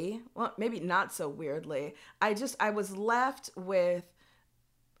 Weirdly, well, maybe not so weirdly, I was left with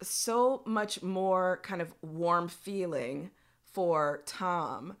so much more kind of warm feeling for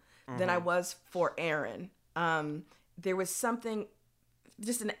Tom than I was for Aaron. There was something,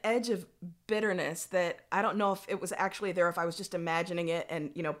 just an edge of bitterness that I don't know if it was actually there, if I was just imagining it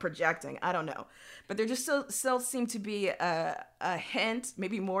and, projecting. I don't know. But there just still seemed to be a hint,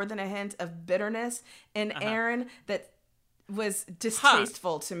 maybe more than a hint, of bitterness in Aaron that was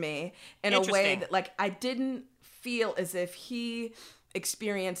distasteful to me in a way that, like, I didn't feel as if he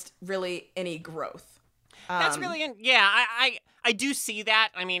experienced really any growth. That's really, yeah, I do see that.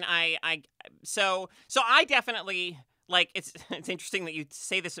 I mean, so I definitely, like, it's interesting that you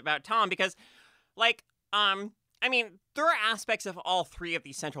say this about Tom because, like, I mean, there are aspects of all three of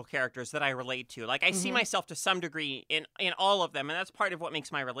these central characters that I relate to. Like, I see myself to some degree in all of them, and that's part of what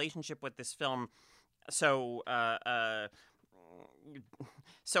makes my relationship with this film so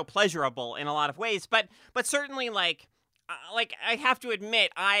pleasurable in a lot of ways. But certainly, like I have to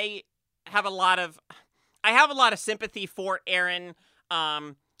admit, I have a lot of sympathy for Aaron,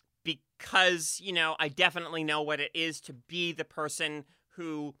 because, I definitely know what it is to be the person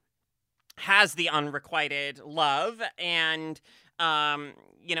who has the unrequited love. And,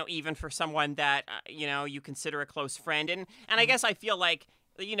 even for someone that, you consider a close friend. And I guess I feel like,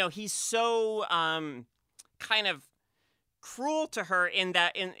 he's so kind of cruel to her in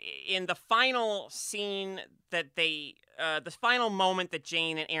that in the final scene that they the final moment that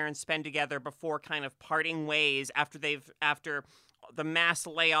Jane and Aaron spend together before kind of parting ways after the mass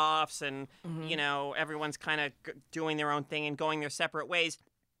layoffs and everyone's kind of doing their own thing and going their separate ways,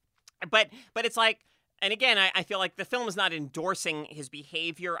 but it's like, and again, I feel like the film is not endorsing his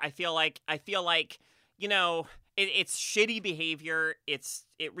behavior. I feel like it's shitty behavior.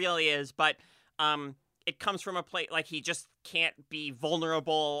 It really is, but it comes from a place like he just can't be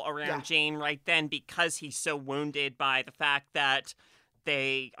vulnerable around Jane right then because he's so wounded by the fact that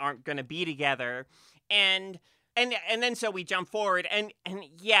they aren't going to be together. And then so we jump forward and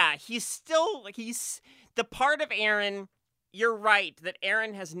yeah, he's the part of Aaron. You're right that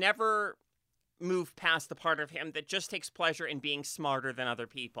Aaron has never moved past the part of him that just takes pleasure in being smarter than other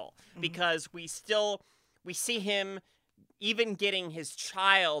people, because we see him even getting his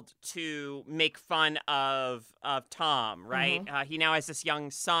child to make fun of Tom, right? He now has this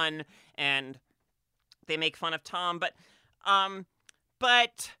young son, and they make fun of Tom. But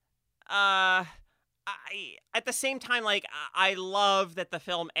I at the same time, like, I love that the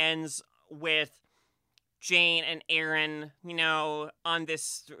film ends with Jane and Aaron, on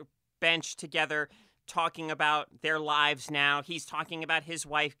this bench together, talking about their lives now. He's talking about his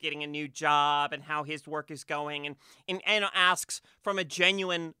wife getting a new job and how his work is going, and asks from a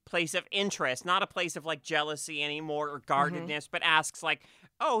genuine place of interest, not a place of like jealousy anymore or guardedness, but asks like,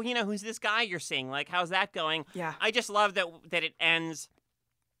 oh, who's this guy you're seeing? Like, how's that going? Yeah. I just love that it ends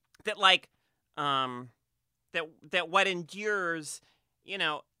that like that what endures,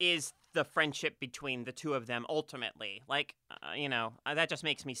 is the friendship between the two of them ultimately. Like, that just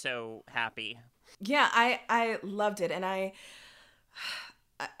makes me so happy. Yeah, I loved it, and I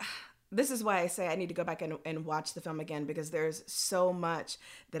this is why I say I need to go back and watch the film again, because there's so much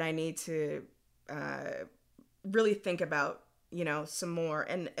that I need to really think about, some more,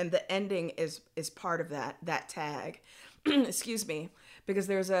 and the ending is part of that tag. Excuse me, because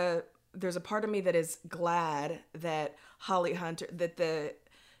there's a part of me that is glad that Holly Hunter, that the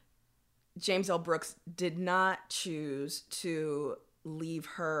James L. Brooks did not choose to leave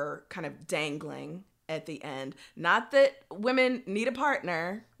her kind of dangling at the end. Not that women need a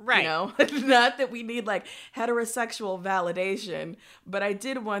partner, right? Not that we need like heterosexual validation, but I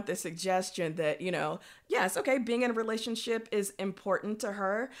did want the suggestion that, yes, okay, being in a relationship is important to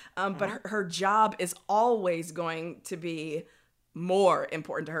her, but her job is always going to be more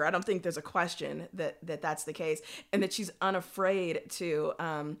important to her. I don't think there's a question that that's the case, and that she's unafraid to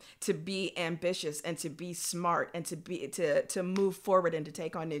be ambitious and to be smart and to move forward and to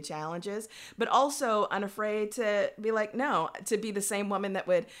take on new challenges, but also unafraid to be like, no, to be the same woman that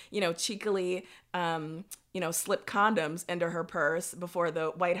would, cheekily slip condoms into her purse before the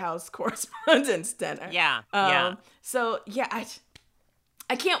White House Correspondents' Dinner. Yeah. So yeah,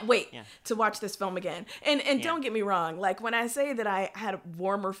 I can't wait to watch this film again. And don't get me wrong, like when I say that I had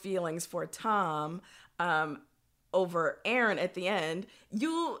warmer feelings for Tom over Aaron at the end,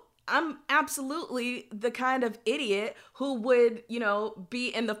 I'm absolutely the kind of idiot who would, be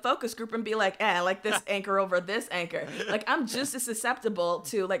in the focus group and be like, I like this anchor over this anchor. Like, I'm just as susceptible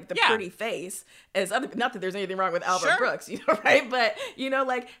to like the pretty face as other, not that there's anything wrong with Albert Brooks, right? But,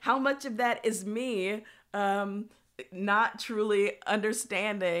 like how much of that is me, not truly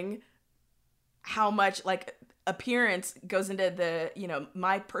understanding how much like appearance goes into the,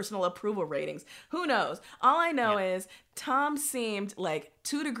 my personal approval ratings. Who knows? All I know is Tom seemed like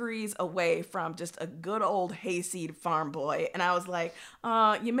 2 degrees away from just a good old hayseed farm boy. And I was like,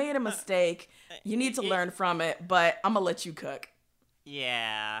 you made a mistake. You need to learn from it, but I'm gonna let you cook.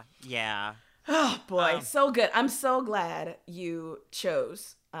 Yeah. Oh boy, so good. I'm so glad you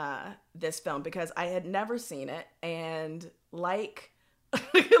chose this film because I had never seen it, and like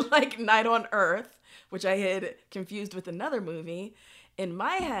Night on Earth, which I had confused with another movie, in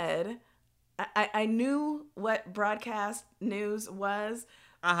my head I knew what broadcast news was,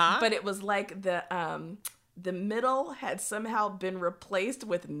 but it was like the middle had somehow been replaced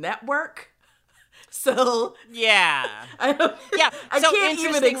with network. So I can't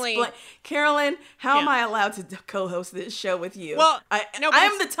even explain. Carolyn, how am I allowed to co-host this show with you? Well, I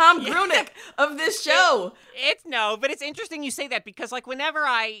am the Tom Grunick of this show. But it's interesting you say that because like whenever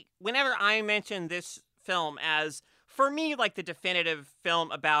I mention this film as, for me, like the definitive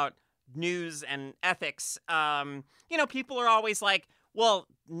film about news and ethics, people are always like, well,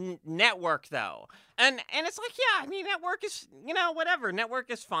 network though. And it's like, yeah, I mean, network is, whatever.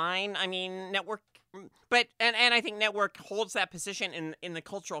 Network is fine. I mean, network, but, and I think network holds that position in the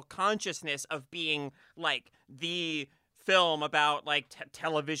cultural consciousness of being like the film about like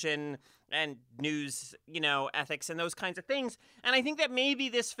television and news, ethics and those kinds of things. And I think that maybe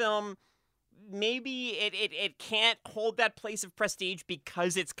this film, maybe it can't hold that place of prestige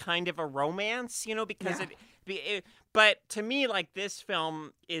because it's kind of a romance, because but to me, like, this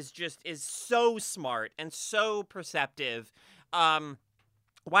film is so smart and so perceptive,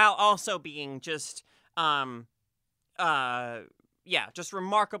 while also being just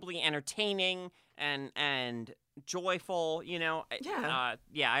remarkably entertaining and joyful, anyway,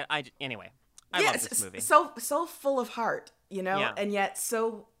 I love this movie. So full of heart, and yet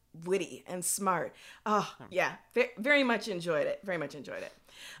so witty and smart. Oh, yeah. Very much enjoyed it. Very much enjoyed it.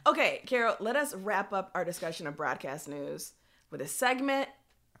 Okay, Carol, let us wrap up our discussion of broadcast news with a segment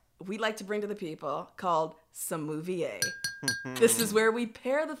we like to bring to the people called Some Movie A. This is where we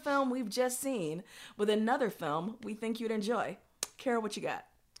pair the film we've just seen with another film we think you'd enjoy. Carol, what you got?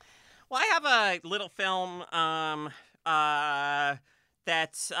 Well, I have a little film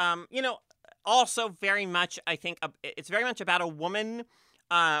that's, also very much, I think, it's very much about a woman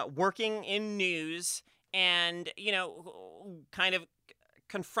working in news and, kind of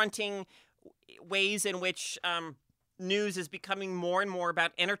confronting ways in which news is becoming more and more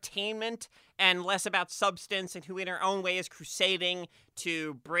about entertainment and less about substance, and who in her own way is crusading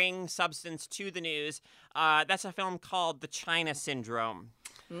to bring substance to the news. That's a film called The China Syndrome.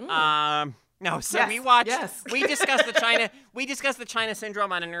 We discussed the China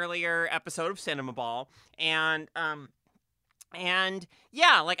Syndrome on an earlier episode of Cinema Ball, and I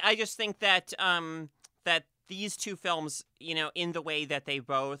just think that that these two films, in the way that they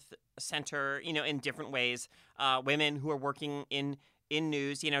both center, in different ways, women who are working in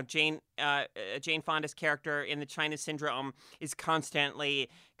news. Jane Fonda's character in The China Syndrome is constantly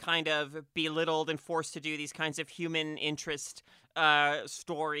kind of belittled and forced to do these kinds of human interest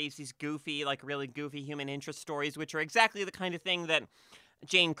stories, these really goofy human interest stories, which are exactly the kind of thing that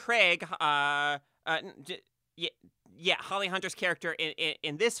Jane Craig, Holly Hunter's character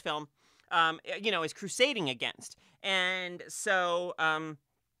in this film, is crusading against. And so,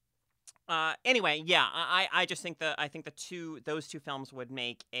 I just think those two films would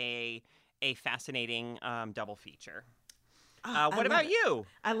make a fascinating double feature. What about you?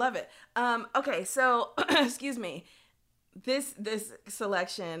 I love it. Okay, so excuse me. This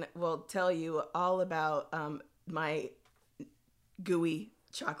selection will tell you all about my gooey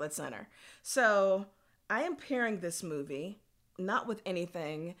chocolate center. So I am pairing this movie not with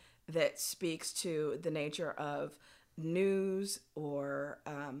anything that speaks to the nature of news or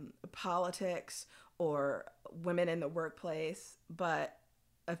politics or women in the workplace, but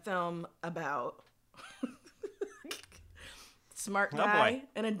a film about smart guy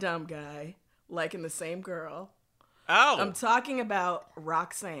and a dumb guy liking the same girl. Oh. I'm talking about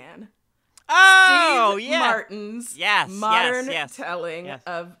Roxanne. Oh, Steve yeah. Martin's modern telling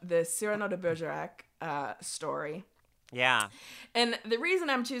of the Cyrano de Bergerac story. Yeah. And the reason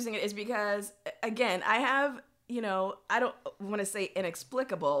I'm choosing it is because, again, I have, I don't want to say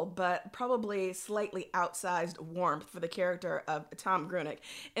inexplicable, but probably slightly outsized warmth for the character of Tom Grunick.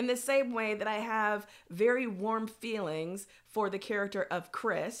 In the same way that I have very warm feelings for the character of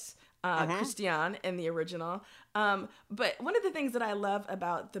Chris, Christian in the original. But one of the things that I love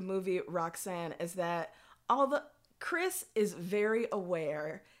about the movie Roxanne is that Chris is very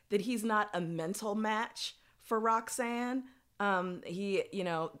aware that he's not a mental match for Roxanne. He,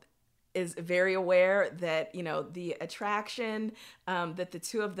 is very aware that, the attraction that the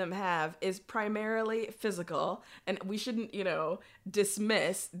two of them have is primarily physical. And we shouldn't,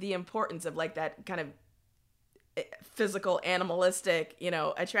 dismiss the importance of like that kind of physical animalistic,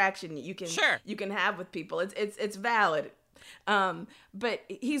 attraction you can have with people. It's valid. But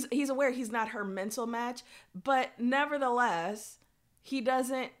he's aware he's not her mental match, but nevertheless, he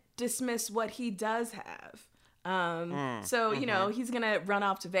doesn't dismiss what he does have. He's gonna run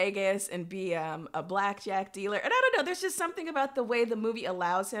off to Vegas and be a blackjack dealer, and I don't know, there's just something about the way the movie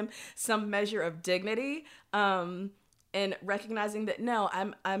allows him some measure of dignity, and recognizing that no,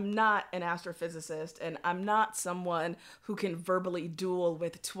 I'm not an astrophysicist, and I'm not someone who can verbally duel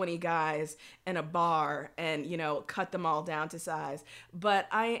with 20 guys in a bar and cut them all down to size, but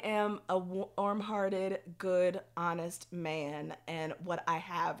I am a warm-hearted, good, honest man, and what I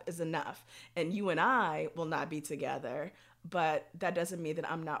have is enough, and you and I will not be together, but that doesn't mean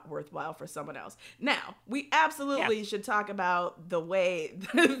that I'm not worthwhile for someone else. Now, we absolutely should talk about the way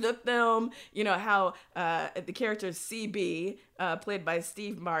the film, how the character CB, played by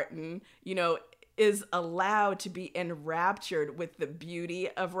Steve Martin, is allowed to be enraptured with the beauty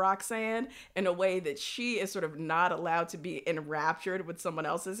of Roxanne in a way that she is sort of not allowed to be enraptured with someone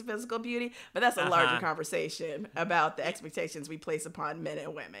else's physical beauty. But that's a larger conversation about the expectations we place upon men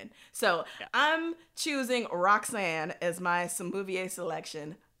and women. So I'm choosing Roxanne as my Samouvier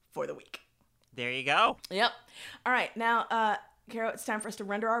selection for the week. There you go. Yep. All right. Now, Carol, it's time for us to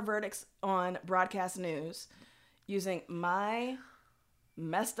render our verdicts on broadcast news using my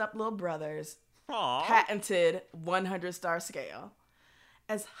messed up little brother's patented 100-star scale.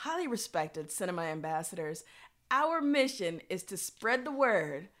 As highly respected cinema ambassadors, our mission is to spread the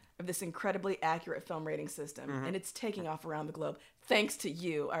word of this incredibly accurate film rating system, and it's taking off around the globe thanks to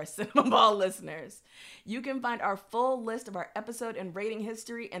you, our Cinema Ball listeners. You can find our full list of our episode and rating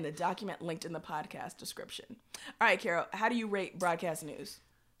history in the document linked in the podcast description. All right, Carol, how do you rate broadcast news?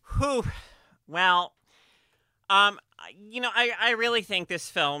 Well, I really think this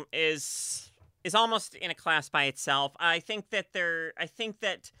film is almost in a class by itself. I think that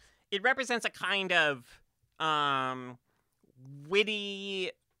it represents a kind of witty,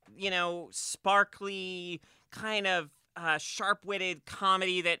 sparkly, kind of sharp-witted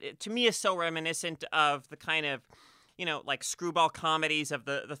comedy that to me is so reminiscent of the kind of, like screwball comedies of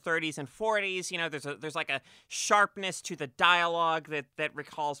the 30s and 40s. There's like a sharpness to the dialogue that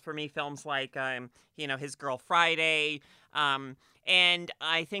recalls for me films like His Girl Friday. And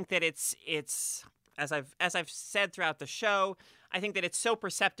I think that it's as I've said throughout the show, I think that it's so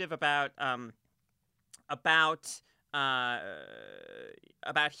perceptive about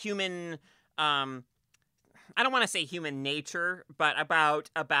human. I don't want to say human nature, but about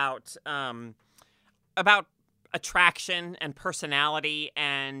attraction and personality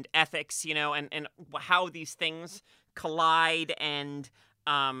and ethics, and how these things collide and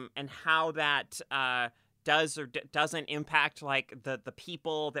how that does or doesn't impact like the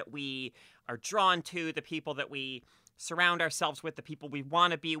people that we are drawn to, the people that we surround ourselves with, the people we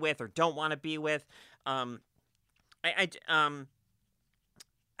want to be with or don't want to be with. I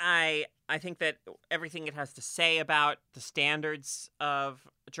think that everything it has to say about the standards of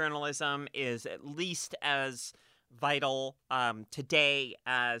journalism is at least as vital today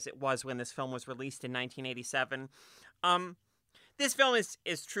as it was when this film was released in 1987. This film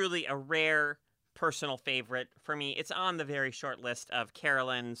is truly a rare personal favorite for me. It's on the very short list of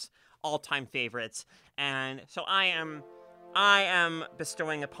Carolyn's all-time favorites, and so I am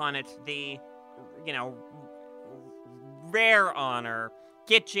bestowing upon it the rare honor.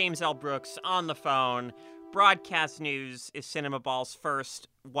 Get James L. Brooks on the phone. Broadcast News is Cinema Ball's first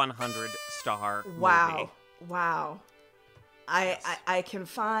 100-star movie. Wow. I can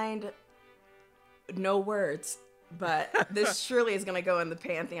find no words but this surely is going to go in the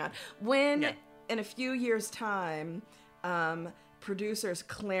pantheon. When, Yeah. in a few years' time, producers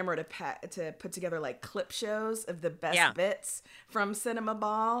clamor to put together like clip shows of the best bits from Cinema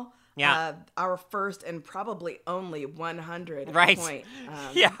Ball. Yeah. Our first and probably only 100 Right. point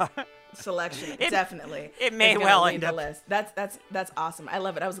Yeah. selection. Definitely. It may is gonna well lead end the up. list. That's awesome. I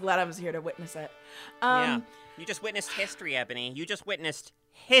love it. I was glad I was here to witness it. Yeah. You just witnessed history, Ebony. You just witnessed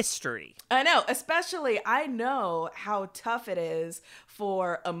history. I know, especially I know how tough it is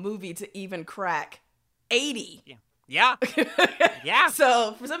for a movie to even crack 80. Yeah. Yeah.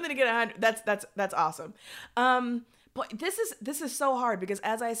 So for something to get 100, that's awesome. But this is so hard because,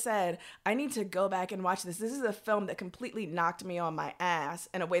 as I said, I need to go back and watch this. This is a film that completely knocked me on my ass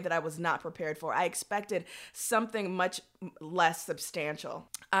in a way that I was not prepared for. I expected something much less substantial.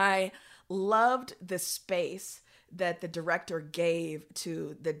 I loved the space that the director gave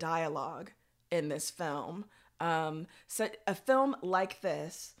to the dialogue in this film. So a film like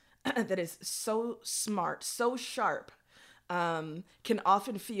this that is so smart, so sharp, can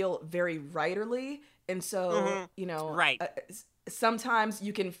often feel very writerly. And so, Right. Sometimes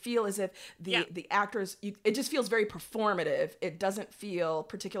you can feel as if the actors, it just feels very performative. It doesn't feel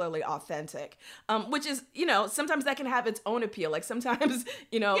particularly authentic, which is, sometimes that can have its own appeal. Like sometimes,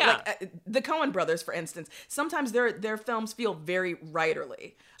 like the Coen brothers, for instance, sometimes their films feel very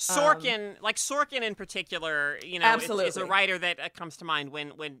writerly. Sorkin in particular, Absolutely. is a writer that comes to mind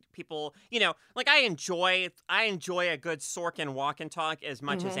when people, like I enjoy a good Sorkin walk and talk as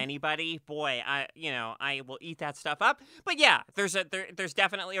much as anybody. Boy, I will eat that stuff up. But yeah, there's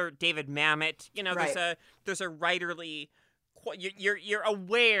definitely, or David Mamet, Right. there's a writerly, you're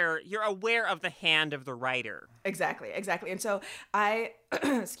aware of the hand of the writer. Exactly. And so I,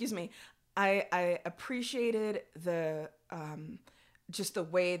 excuse me, I appreciated the just the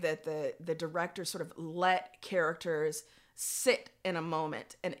way that the director sort of let characters sit in a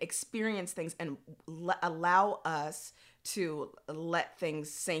moment and experience things and allow us to let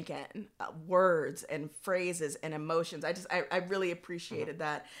things sink in, words and phrases and emotions. I really appreciated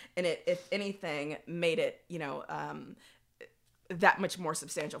that, and it, if anything, made it that much more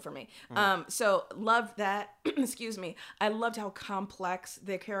substantial for me. So loved that. Excuse me. I loved how complex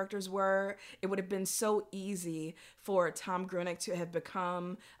the characters were. It would have been so easy for Tom Grunick to have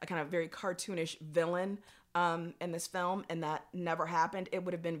become a kind of very cartoonish villain in this film, and that never happened. It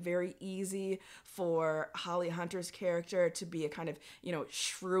would have been very easy for Holly Hunter's character to be a kind of,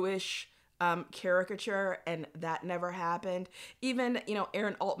 shrewish caricature, and that never happened. Even,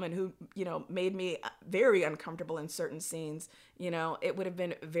 Aaron Altman, who, made me very uncomfortable in certain scenes, it would have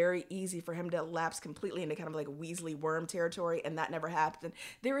been very easy for him to lapse completely into kind of like Weasley worm territory, and that never happened.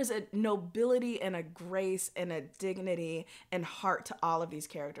 There is a nobility and a grace and a dignity and heart to all of these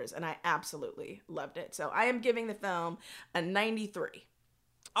characters, and I absolutely loved it. So I am giving the film a 93.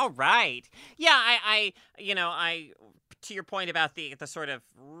 All right. Yeah, I to your point about the sort of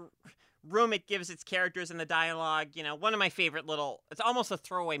room it gives its characters in the dialogue, one of my favorite it's almost a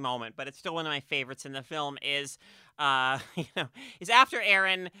throwaway moment, but it's still one of my favorites in the film is after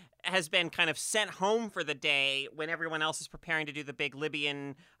Aaron has been kind of sent home for the day when everyone else is preparing to do the big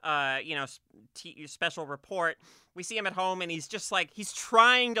Libyan, special report. We see him at home, and he's just like, he's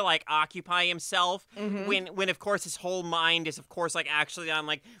trying to like occupy himself when of course his whole mind is of course like actually on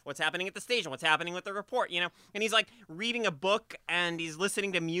like what's happening at the station, what's happening with the report, and he's like reading a book and he's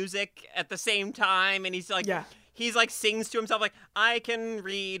listening to music at the same time, and he's like, he's like sings to himself like, I can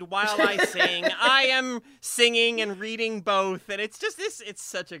read while I sing. I am singing and reading both, and it's just it's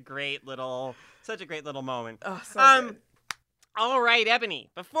such a great little moment. Oh, so good. All right, Ebony,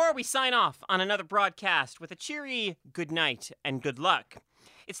 before we sign off on another broadcast with a cheery good night and good luck,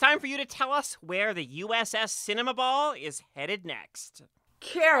 it's time for you to tell us where the USS Cinema Ball is headed next.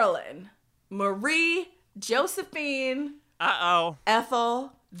 Carolyn, Marie, Josephine, Uh-oh.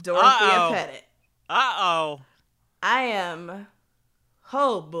 Ethel, Dorothea Pettit. Uh-oh. I am,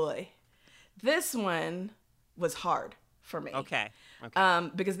 oh boy, this one was hard for me. Okay.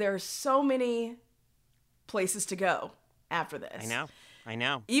 Because there are so many places to go after this. I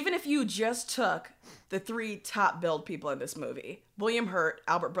know. Even if you just took the three top billed people in this movie, William Hurt,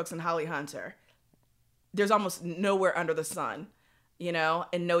 Albert Brooks, and Holly Hunter, there's almost nowhere under the sun,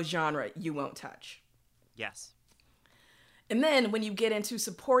 and no genre you won't touch. Yes. And then when you get into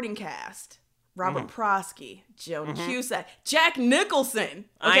supporting cast, Robert Prosky, Joan Cusack, Jack Nicholson.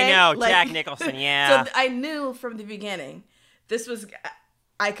 Okay? I know, Jack Nicholson, yeah. So I knew from the beginning,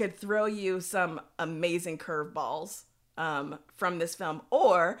 I could throw you some amazing curveballs from this film,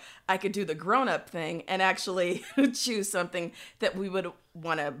 or I could do the grown-up thing and actually choose something that we would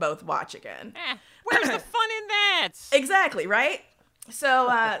want to both watch again. Where's the fun in that? Exactly, right? So,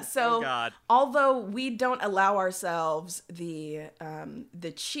 Oh, God. although we don't allow ourselves the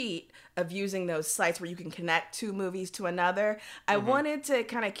cheat of using those sites where you can connect two movies to another, I wanted to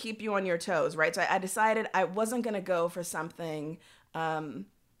kind of keep you on your toes, right? So I decided I wasn't going to go for something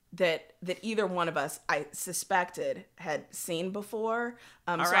that either one of us, I suspected, had seen before.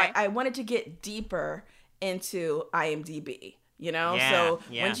 So right. I wanted to get deeper into IMDb. You know, Yeah, so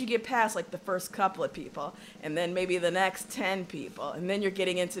yeah. once you get past like the first couple of people, and then maybe the next 10 people, and then you're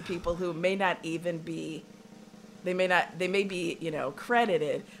getting into people who may not even be, they may be, you know,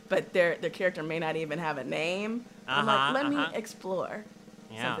 credited, but their character may not even have a name. I'm like, let me explore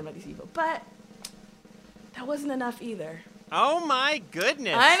something about these people. But that wasn't enough either. Oh my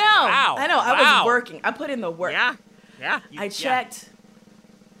goodness. I know. Wow. I know. I was working. I put in the work. Yeah. I checked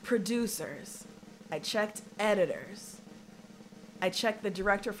producers. I checked editors. I checked the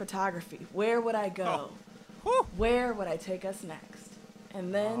director of photography. Where would I go? Oh. Where would I take us next?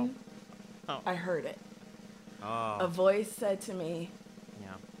 And then I heard it. A voice said to me,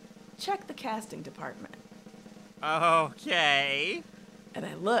 check the casting department. Okay. And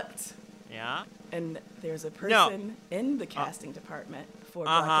I looked. Yeah. And there's a person in the casting department for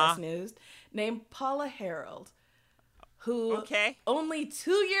Broadcast News named Paula Harold, who only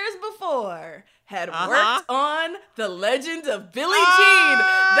 2 years before had worked on The Legend of Billie Jean.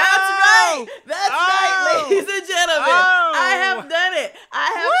 That's right. That's right, ladies and gentlemen. I have done it.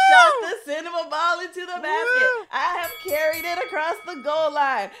 I have shot the cinema ball into the basket. I have carried it across the goal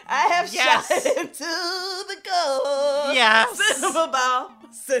line. I have shot it into the goal. Yes.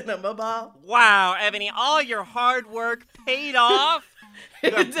 Cinema ball. Wow, Ebony, all your hard work paid off.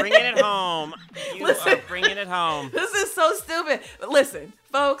 You are bringing it home. You are bringing it home. This is so stupid. But listen,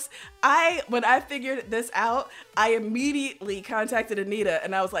 folks, when I figured this out, I immediately contacted Anita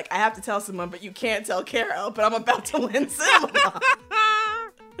and I was like, I have to tell someone, but you can't tell Carol, but I'm about to win cinema.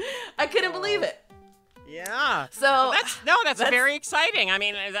 I couldn't believe it. Yeah. So that's very exciting. I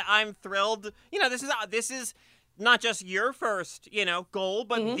mean, I'm thrilled. You know, this is not just your first, goal,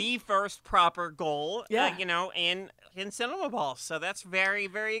 but the first proper goal, in Cinema Ball. So that's very,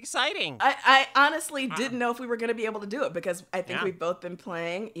 very exciting. I honestly didn't know if we were going to be able to do it because I think we've both been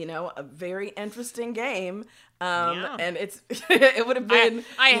playing, a very interesting game. And it would have been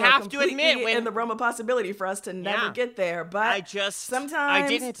I have to admit in the realm of possibility for us to never get there. But sometimes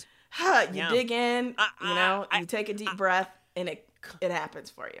you dig in, you take a deep breath and it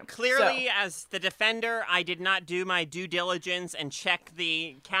happens for you. Clearly, as the defender, I did not do my due diligence and check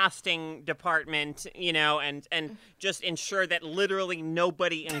the casting department, and just ensure that literally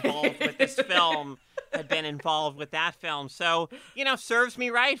nobody involved with this film had been involved with that film. So, serves me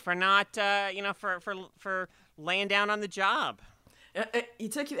right for not, for laying down on the job. You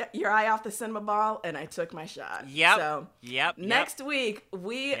took your eye off the cinema ball, and I took my shot. Yep. So, Yep. Next week,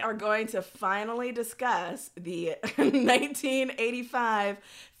 we are going to finally discuss the 1985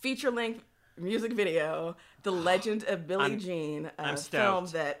 feature-length music video, The Legend of Billie Jean, a film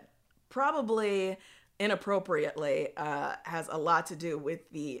that probably inappropriately has a lot to do with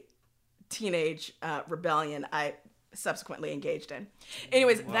the teenage rebellion I subsequently engaged in.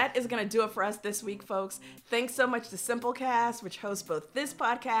 Anyways, that is going to do it for us this week, folks. Thanks so much to Simplecast, which hosts both this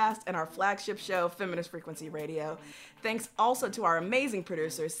podcast and our flagship show, Feminist Frequency Radio. Thanks also to our amazing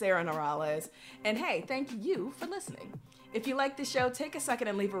producer, Sarah Norales. And hey, thank you for listening. If you like the show, take a second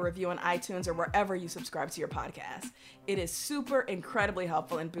and leave a review on iTunes or wherever you subscribe to your podcast. It is super incredibly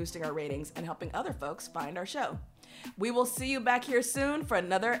helpful in boosting our ratings and helping other folks find our show. We will see you back here soon for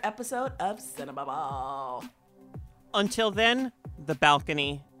another episode of Cinema Ball. Until then, the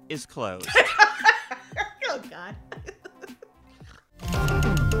balcony is closed. Oh, God.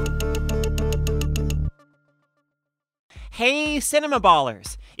 Hey, Cinema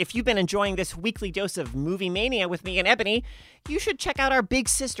Ballers! If you've been enjoying this weekly dose of movie mania with me and Ebony, you should check out our big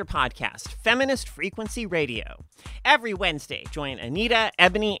sister podcast, Feminist Frequency Radio. Every Wednesday, join Anita,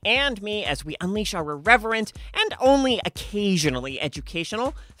 Ebony, and me as we unleash our irreverent and only occasionally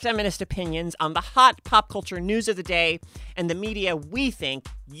educational feminist opinions on the hot pop culture news of the day and the media we think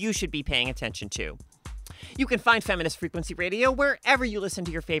you should be paying attention to. You can find Feminist Frequency Radio wherever you listen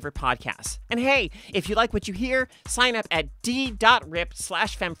to your favorite podcasts. And hey, if you like what you hear, sign up at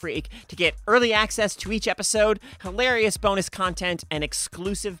d.rip/femfreak to get early access to each episode, hilarious bonus content, and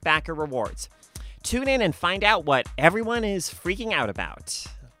exclusive backer rewards. Tune in and find out what everyone is freaking out about.